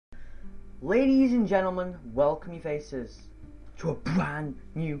Ladies and gentlemen, welcome your faces to a brand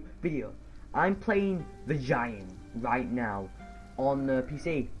new video. I'm playing the Giant right now on the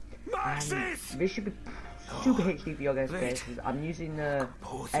PC. And this should be super HD for your guys' faces. I'm using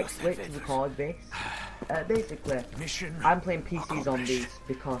XSplit to record this. Basically, I'm playing PC zombies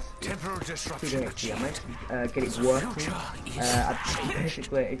because it's super HD. I might get it working.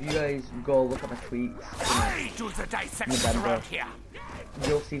 Basically, if you guys go look at my tweets in November,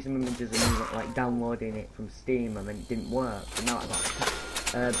 you'll see some images of me like downloading it from Steam and then it didn't work. But now I got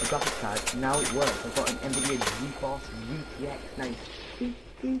a graphics card. Now it works. I've got an NVIDIA GeForce GTX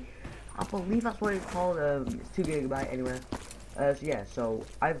 950. I believe that's what it's called. It's 2 GB anyway. So yeah, so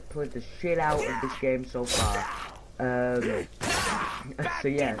I've played the shit out of this game so far. So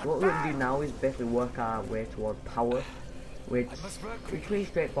yeah, so what we're gonna do now is basically work our way towards power, which is pretty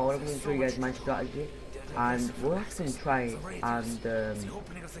straightforward. I'm gonna show you guys my strategy, and we're actually gonna try and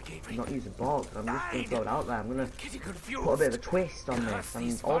not use a bot. I'm just gonna throw it out there. I'm gonna put a bit of a twist on this,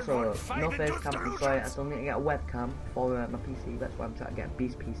 and also no face cam can destroy it. I still need to get a webcam for my PC. That's why I'm trying to get a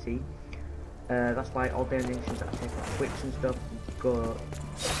beast PC. That's why all donations that I take on Twitch and stuff go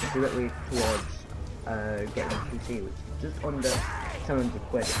directly towards getting a PC, which is just under 700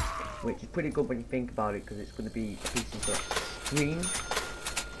 quid, which is pretty good when you think about it, because it's going to be a PC for stream,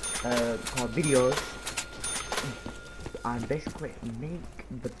 for videos, and basically make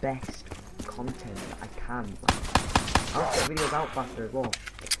the best content that I can. I'll get videos out faster as well.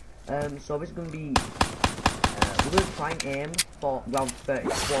 So this is going to be we're going to try and aim for round 30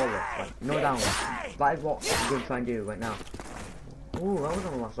 flawless, like no down. That is what we're going to try and do right now. Oh, that was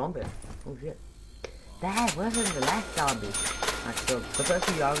on the last zombie. Oh shit. There wasn't the last zombie. Right, so the first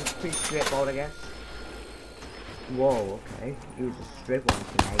few rounds pretty straightforward, I guess. Whoa, okay. He was a straight one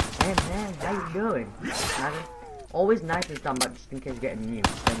tonight. Hey man, how you doing? Imagine. Always nice to stand back just in case you get a new.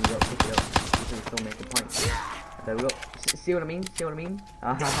 Then you go pick it up. You can still make a point. There we go. See what I mean? See what I mean?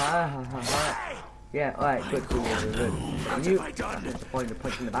 Yeah, alright, good, cool, good. You, that's the point, the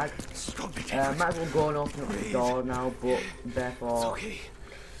punch in the bag. Might as well go and open up the door now, but therefore,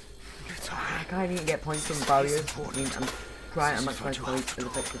 I can't even get points from barriers. I mean, I'm trying to maximize points as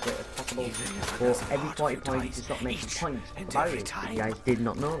effectively as possible, but every 40 points you stop making points for barriers. You guys did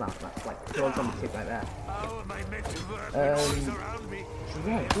not know that. That's like throws on the tip right there. So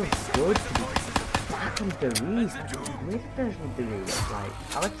yeah, it feels good to be back on the Reese, like the Grid version of the Reese. Like,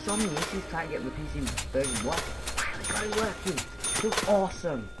 I had so many issues trying to get the PC version working. Finally got it working. Feels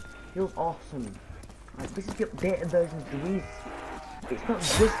awesome. Feels awesome. Like, this is the updated version of the Reese. It's not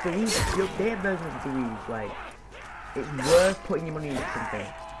just the Reese, it's the updated version of the Reese. Like, it's worth putting your money into something.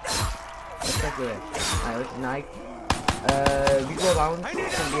 Especially this. Alright, this is nice. We go around, so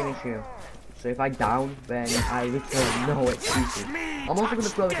it's gonna be an issue. So if I down, then I literally have no excuses. I'm also gonna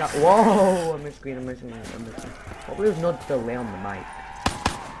throw this out. Whoa! I'm missing. Hopefully there's no delay on the mic.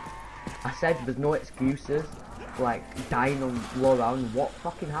 I said there's no excuses, like dying on low round. What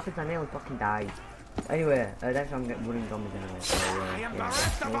fucking happens? I nearly fucking died. Anyway, next time I'm getting running zombies anyway. So yeah,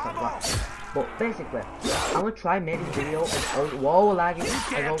 but basically, I'm gonna try and make this video as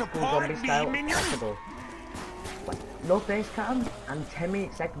old school zombie style as possible. Like, no face cam and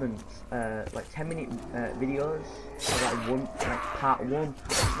 10-minute segments, like 10-minute videos, like part 1.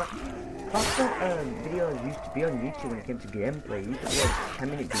 That's what videos used to be on YouTube when it came to gameplay. It used to be like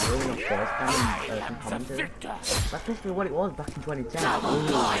 10-minute videos on face cam and some commentary. That's basically what it was back in 2010.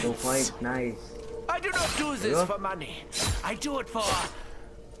 Ooh, no point, nice. I do not do this for money. I do it for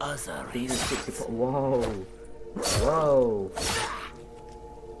other reasons. Whoa, whoa.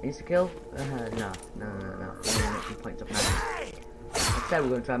 Insta kill? No. We're gonna make some points up now. Like I said, we're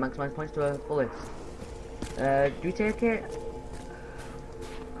gonna try and maximize points to a fullest. Do we take it?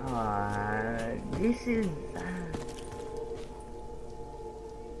 This is.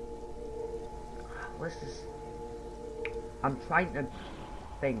 Let's just. I'm trying to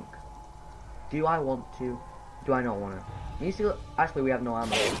think. Do I want to? Do I not want to? You see, actually, we have no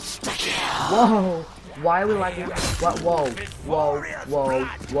ammo. Whoa! Why are we lagging? What? Whoa!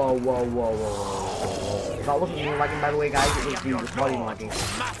 That wasn't me lagging, by the way, guys. It was the recording lagging.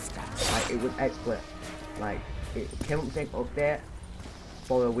 Like, it was XSplit. Like, it came up saying update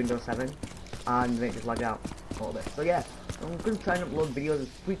for Windows 7, and then it just lagged out a little bit. So yeah, I'm gonna try and upload videos as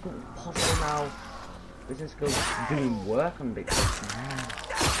frequent as possible now. Business skills doing work on big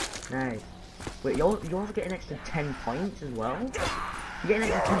stuff. Nice. Wait, you also get an extra 10 points as well? You get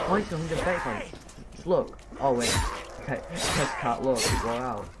an extra 10 points and 130 points. Just look. Oh wait. Just can't look. It's wore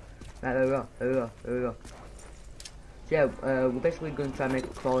out. Right, there we go. So yeah, we're basically going to try and make a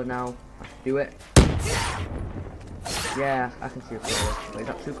crawler now. Let's do it. Yeah, I can see a crawler. Wait, is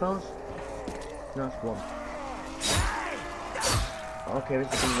that 2 crawlers? No, it's one. Okay,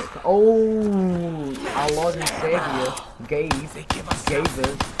 this is gonna get... Oh, our Lord and Savior gave us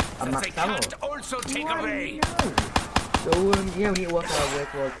a max ammo. Also take away. So yeah, we need to work our way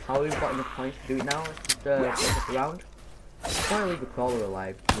towards power. We've got enough points to do it now. Let's just take this around. I'm trying to leave the crawler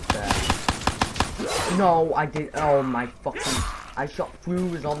alive. But, no, I did. Oh my fucking! I shot through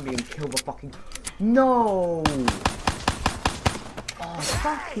the zombie and killed the fucking. No! Oh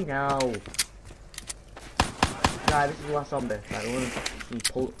fucking hell! Right, this is the last zombie. Right, we're gonna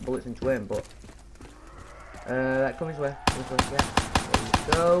put some bullets into him, but right, come this way. This way, yeah. There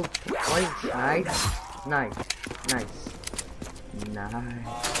you go. Points. Nice. Nice.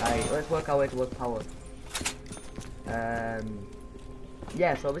 Right, let's work our way towards power.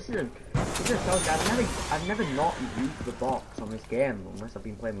 Yeah, so this is a challenge. I've never not used the box on this game unless I've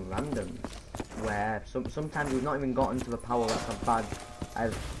been playing with randoms, where sometimes we've not even gotten to the power that's as bad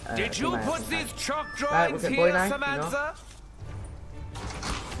as. Did you put these chalk Right, drawings here, here, Samantha?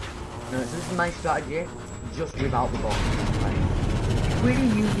 No, so this is my strategy, just without the box. Like, really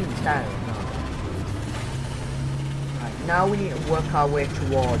using the style. No. Right, now we need to work our way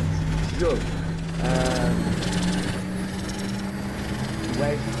towards Jug.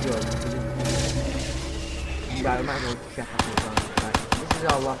 Where's Jug? Right, I might as well check after the round. Right, this is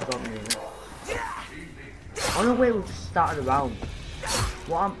our last zombie. Oh no, wait, we've just started a round.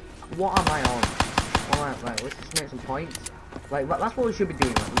 What am I on? Right, let's just make some points. Like, that's what we should be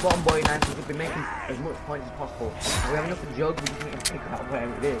doing. Like, we've got on boy 9, so we should be making as much points as possible. And we have enough for Jug, we just need to figure out where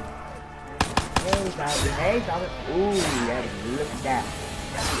it is. Hey, damn it. Ooh, yeah, look at that.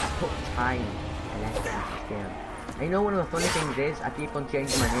 I put time and effort into this game. And you know, one of the funny things is, I keep on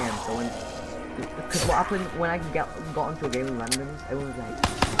changing my name, so because what happened when I got onto a game with randoms, everyone was like,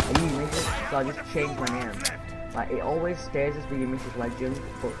 are you YomiShious? So I just changed my name. Like, it always stays as the YomiShious Legend,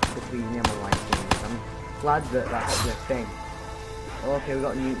 but between name and life changes. I'm glad that that's actually a thing. Okay, we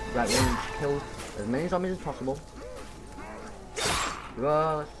got a new. Right, we need to kill as many zombies as possible.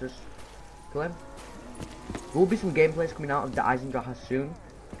 Well, let's just kill him. There will be some gameplays coming out of the Eisendrache soon.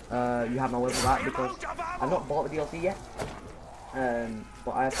 You have my word for that because I've not bought the DLC yet.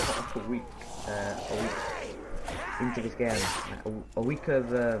 But I have to put like a week into this game. Like a week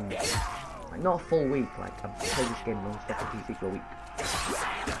of like not a full week. Like I've played this game non-stop on PC for a week.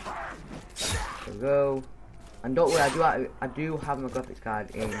 There we go. And don't worry, I do have my graphics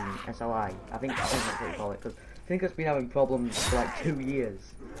card in SLI. I think that's what you call it, because I think it's been having problems for like 2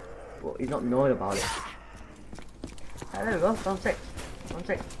 years. But he's not known about it. There we go, round 6.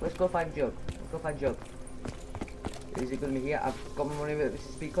 Let's go find Jug. Is it gonna be here? I've got my money with this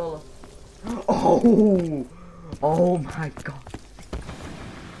speed caller. Oh! Oh my god.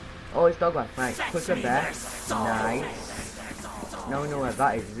 Oh, it's dog one. Right, push up there. Nice. Now we know where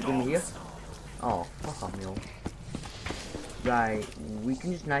that is. Is it gonna be here? Oh, fuck off, Neil. Right, we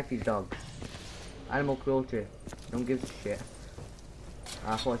can just knife these dogs. Animal cruelty. Don't give a shit.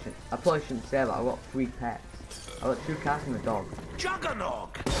 I probably shouldn't say that. I've got 3 pets. I've got 2 cats and a dog.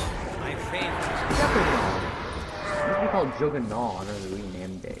 Juggernog! My favorite. Juggernog! It used to be called Juggernog. I don't know we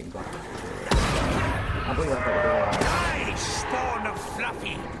renamed it. I believe that's what it was. I spawn of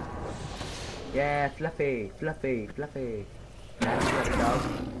Fluffy! Yeah, Fluffy. Nice, Fluffy dog.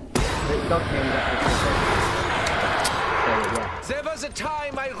 The dog's name is actually Fluffy. So, yeah. There was a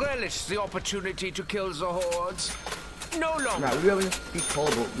time I relished the opportunity to kill the hordes. No longer. Right, we don't speak cold,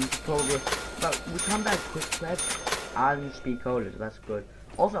 but we should probably. But we can buy quick thread and speak cold, so that's good.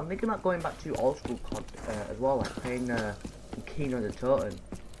 Also, I'm thinking about going back to old school COD as well, like playing Kino the Totem.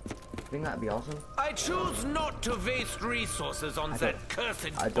 I think that'd be awesome. I choose not to waste resources on that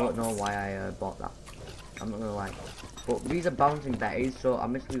cursed. I don't know why I bought that. I'm not gonna lie. But these are bouncing betties, so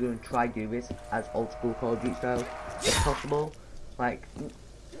I'm basically going to try do this as old school Call of Duty style, if possible. Like,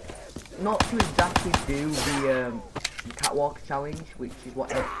 not to exactly do the catwalk challenge, which is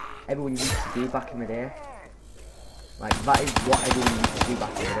what everyone used to do back in the day. Like, that is what everyone used to do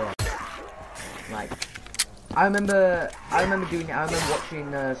back in the day. Like, I remember doing it. I remember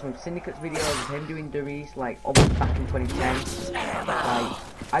watching some Syndicate's videos of him doing Darius, like, almost back in 2010. Like,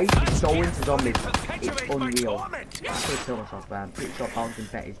 I used to be so into zombies, it's unreal. I could kill myself, but I'm pretty sure bouncing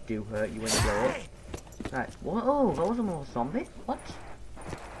betties do hurt you when you blow up. Right, what? Oh, that wasn't a zombie? What?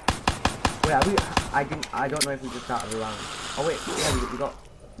 Wait, I don't know if we just started a round. Oh wait, yeah, we got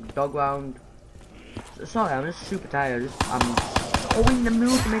dog round. Sorry, I'm just super tired. I'm so in the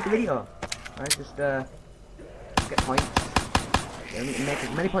mood to make a video. Alright, just get points. Yeah, we can make as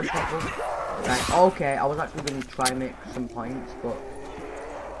many points as possible. Right, okay, I was actually going to try and make some points, but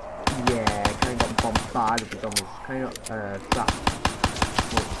yeah, kind of got bombarded with zombies. Kind of trapped.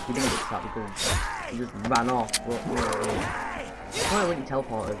 we didn't get trapped because he just ran off. But I don't know when he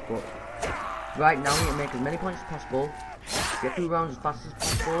teleported, but right now we need to make as many points as possible. Get through rounds as fast as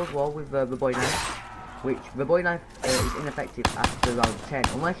possible as well with the boy knife, which the boy knife is ineffective after round 10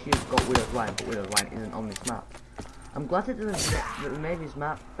 unless you've got Widow's Wine, but Widow's Wine isn't on this map. I'm glad that they made this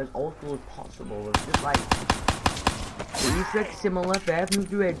map as old school as possible. It's just like the Easter egg similar. They have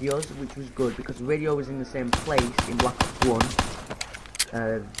moved the radios, which was good because the radio was in the same place in Black Ops 1.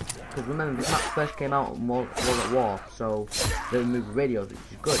 Because remember, this map first came out in World at War, so they removed the radios, which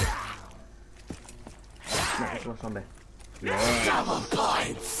is good. No, it's not zombie. Yeah. Double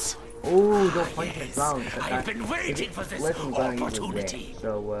points. Oh, don't point it round. I've been waiting for this opportunity.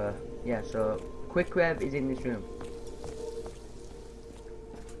 So yeah, so Quick Rev is in this room.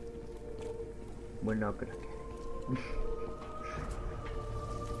 We're not gonna get it.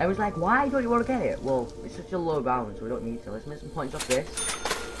 I was like, why don't you want to get it? Well, it's such a low round, so we don't need to. Let's make some points off this.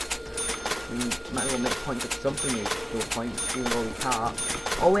 We might as well make points of something with still points, even though we can't.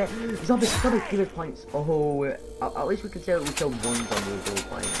 Oh wait, zombie, give us points. Oh, at least we can say that we killed one zombie with all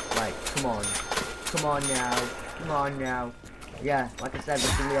points. Like, come on now. Yeah, like I said, this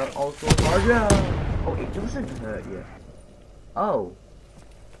is gonna be also harder. Oh, it doesn't hurt you. Oh,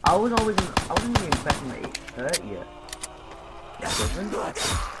 I wasn't really impressed that it hurt you. It doesn't.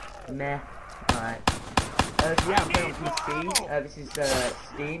 Meh. Alright. So yeah, I'm playing on PC. This is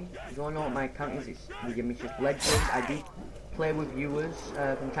Steam. If you wanna know what my account is, it's YomiShious Legend. I do play with viewers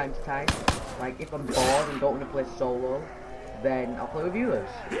from time to time. Like if I'm bored and don't want to play solo, then I'll play with viewers.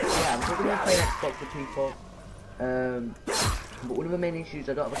 Yeah, I'm probably gonna play Xbox with people. But one of the main issues,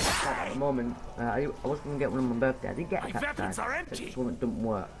 I don't have a cat at the moment. I was gonna get one on my birthday. I did get a cat tag. It's one that doesn't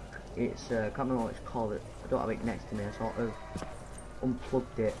work. It's I can't remember what it's called. I don't have it next to me. I sort of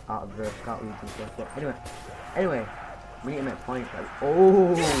unplugged it out of the cartridge and stuff. But anyway, we need to make points. Like,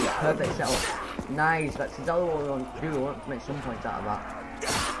 oh, perfect setup. Nice. That's exactly what we want to do. We want to make some points out of that.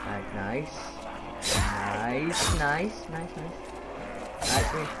 Right, nice. Right,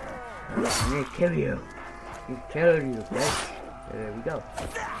 I'm gonna kill you. Bitch. There we go.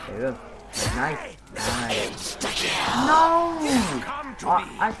 Nice. No!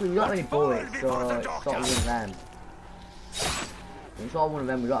 Actually, we don't have any bullets, so it's sort of one of them. It's all one of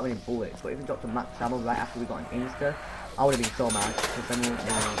them, we don't have any bullets, but if we dropped a max ammo right after we got an insta, I would have been so mad, because then we wouldn't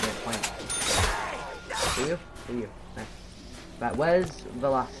have made points. See you? Nice. Right, where's the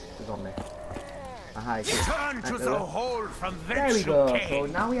last zombie? Aha, it's there we go, so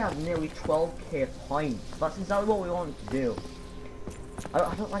now we have nearly 12k points. That's exactly what we wanted to do.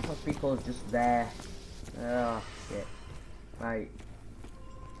 I don't like how people are just there. Oh, shit. Right.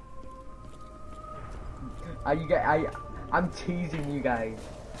 I'm teasing you guys.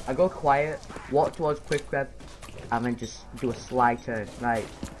 I go quiet, walk towards Quick Rev, and then just do a slide turn. Right.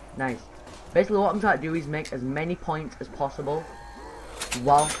 Nice. Basically what I'm trying to do is make as many points as possible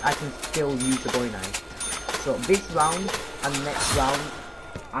whilst I can still use the bowie knife. So this round and next round,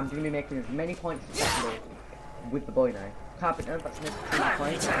 I'm going to be making as many points as possible with the bowie knife. Carpenter, that's an extra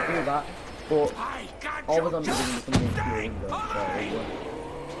points, I can do that, but all the zombies are going to come in through the window,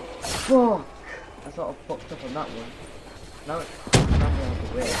 so fuck! I sort of fucked up on that one. Now it's out of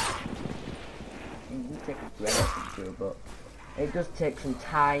the way. You can take a bread off and but it does take some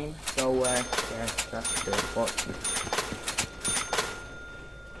time, so yeah, that's the unfortunate.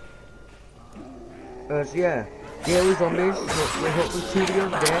 So yeah, daily zombies, we hopefully 2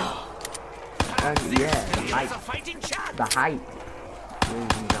 videos a day. And yeah, the hype.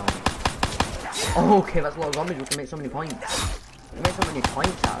 Oh, okay, that's a lot of zombies, we can make so many points. We can make so many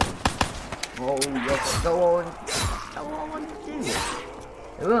points out of them. Oh yes, go on to do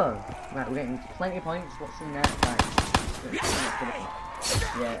it. Right, we're getting plenty of points. What's in there? Right.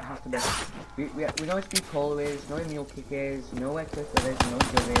 Yeah, it has to be. We know where Speed Cola is, know where Mule Kick is, know where Clipper is, know where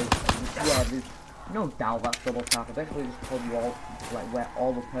Joe is. Yeah, there's no doubt that's double tap. I basically just told you all, like, where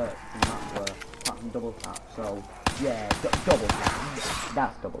all the perks in that were, apart from double tap. So, yeah, double tap.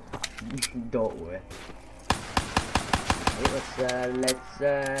 That's double tap. Don't worry. Let's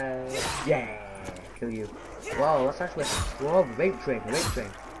yeah, kill you. Wow, that's actually, whoa, the rape train.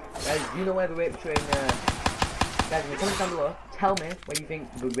 Guys, do you know where the rape train, guys, in the comments down below, tell me where you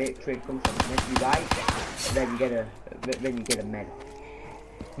think the rape train comes from. And if you're right, then you get a medal.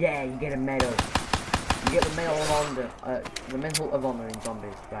 Yeah, you get a medal. You get the medal of honor, the medal of honor in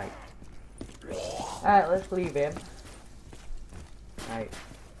zombies, right. Alright, let's leave him. Right.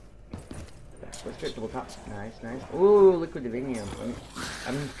 Let's get double tap. Nice. Ooh, liquid divinium.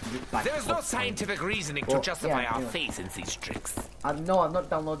 There's no scientific reasoning to justify our faith in these tricks. No, I've not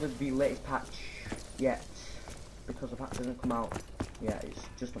downloaded the latest patch yet. because the pack doesn't come out. Yeah, it's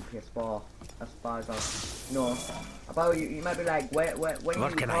just on PS4. As far as I know. About you might be like, where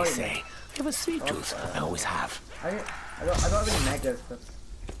What can I say? I have a sweet tooth. I always have. I don't have any megas.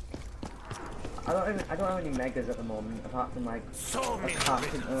 I don't have any megas at the moment, apart from like So many,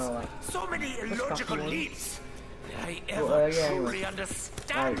 like so many illogical leaps. Did I ever truly anyway.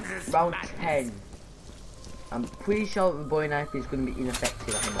 understand this round madness? 10. I'm pretty sure the boy knife is going to be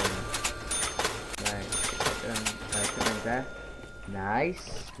ineffective at the moment. Right, put them there.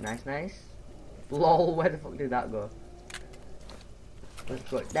 Nice. Lol, where the fuck did that go? Let's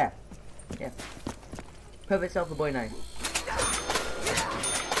go there. Yeah. Perfect self for boy knife.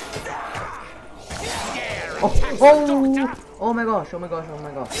 Oh my gosh.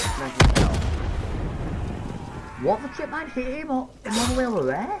 Nice. What the trip man hit him all the way over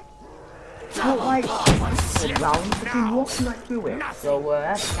there? Not like around fucking walking right through it. So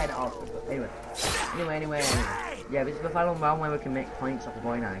that's kind of awesome. Anyway. Yeah, this is the final round where we can make points off the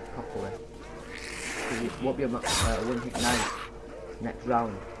boy knife properly. Because it won't be a one-hit knife next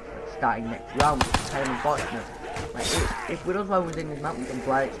round. Starting next round, which is kind of unfortunate. Like if Widow's Round was in this map, we can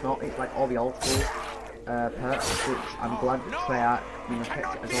play. It's not. It's like all the old school perks, which I'm glad that Treyarch,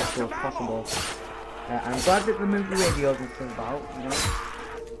 kept it as old school as possible. I'm glad that they moved the radios and stuff about, you know.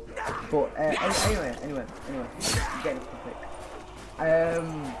 But anyway, getting off topic.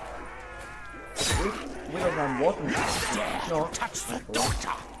 If Widow's Round wasn't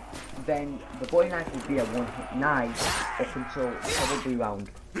then the boy knife would be a one-hit knife up until probably round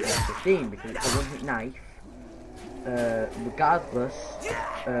 15, because it's a one-hit knife, regardless,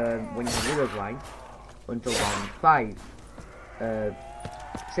 when you have Widow's Line, until round 5.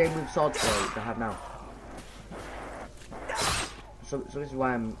 Same with sword throw, which I have now. So this is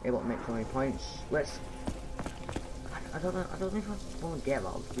why I'm able to make so many points. I don't know if I want to get that.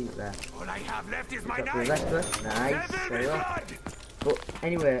 I'll just leave it there. All I have left is my knife. Nice. There you go. But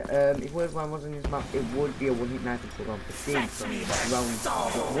anyway, if Widow's Line was in this map, it would be a one-hit knife until round 15. So round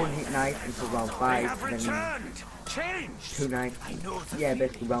one-hit knife until round 5, then 2 knives. Yeah,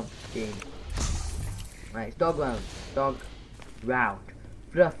 basically round 15. Right, it's dog round.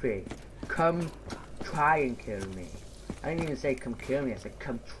 Fluffy, come try and kill me. I didn't even say come kill me, I said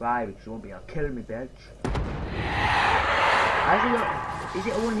come try, because you won't be able to kill me, bitch. Is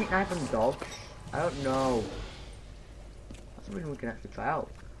it a one-hit knife on dogs? I don't know. That's something we can actually try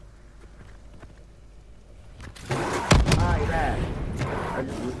out. Ah, you're there. I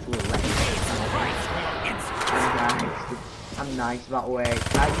just looked to the left. I'm nice that way.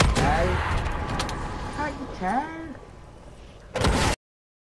 Can't you tell?